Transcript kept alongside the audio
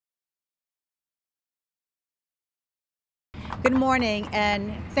Good morning,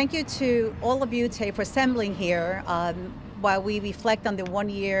 and thank you to all of you today for assembling here while we reflect on the 1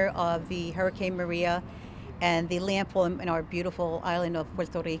 year of the Hurricane Maria and the landfall in our beautiful island of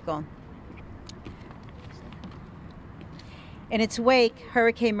Puerto Rico. In its wake,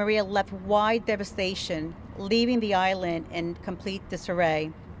 Hurricane Maria left wide devastation, leaving the island in complete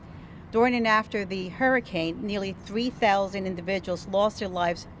disarray. During and after the hurricane, nearly 3,000 individuals lost their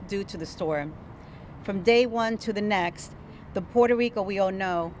lives due to the storm. From day one to the next, the Puerto Rico we all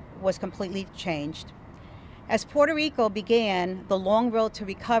know was completely changed. As Puerto Rico began the long road to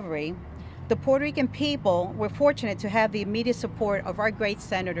recovery, the Puerto Rican people were fortunate to have the immediate support of our great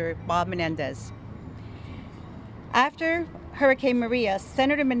Senator, Bob Menendez. After Hurricane Maria,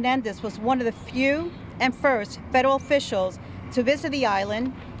 Senator Menendez was one of the few and first federal officials to visit the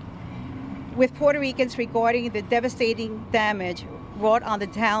island with Puerto Ricans regarding the devastating damage wrought on the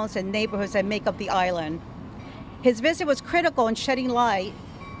towns and neighborhoods that make up the island. His visit was critical in shedding light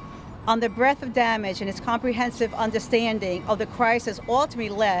on the breadth of damage, and his comprehensive understanding of the crisis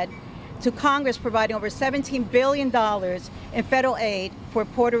ultimately led to Congress providing over $17 billion in federal aid for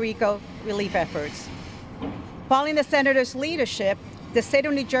Puerto Rico relief efforts. Following the Senator's leadership, the state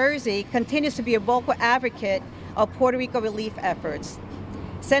of New Jersey continues to be a vocal advocate of Puerto Rico relief efforts.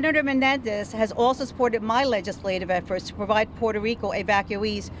 Senator Menendez has also supported my legislative efforts to provide Puerto Rico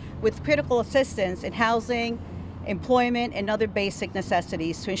evacuees with critical assistance in housing, employment, and other basic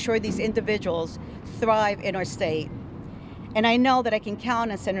necessities to ensure these individuals thrive in our state. And I know that I can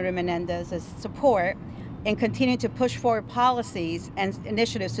count on Senator Menendez's support in continuing to push forward policies and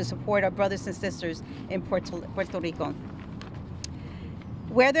initiatives to support our brothers and sisters in Puerto Rico.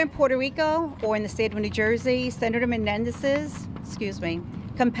 Whether in Puerto Rico or in the state of New Jersey, Senator Menendez's,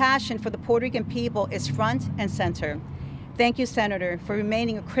 compassion for the Puerto Rican people is front and center. Thank you, Senator, for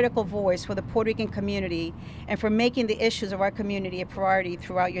remaining a critical voice for the Puerto Rican community and for making the issues of our community a priority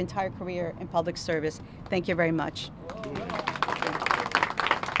throughout your entire career in public service. Thank you very much.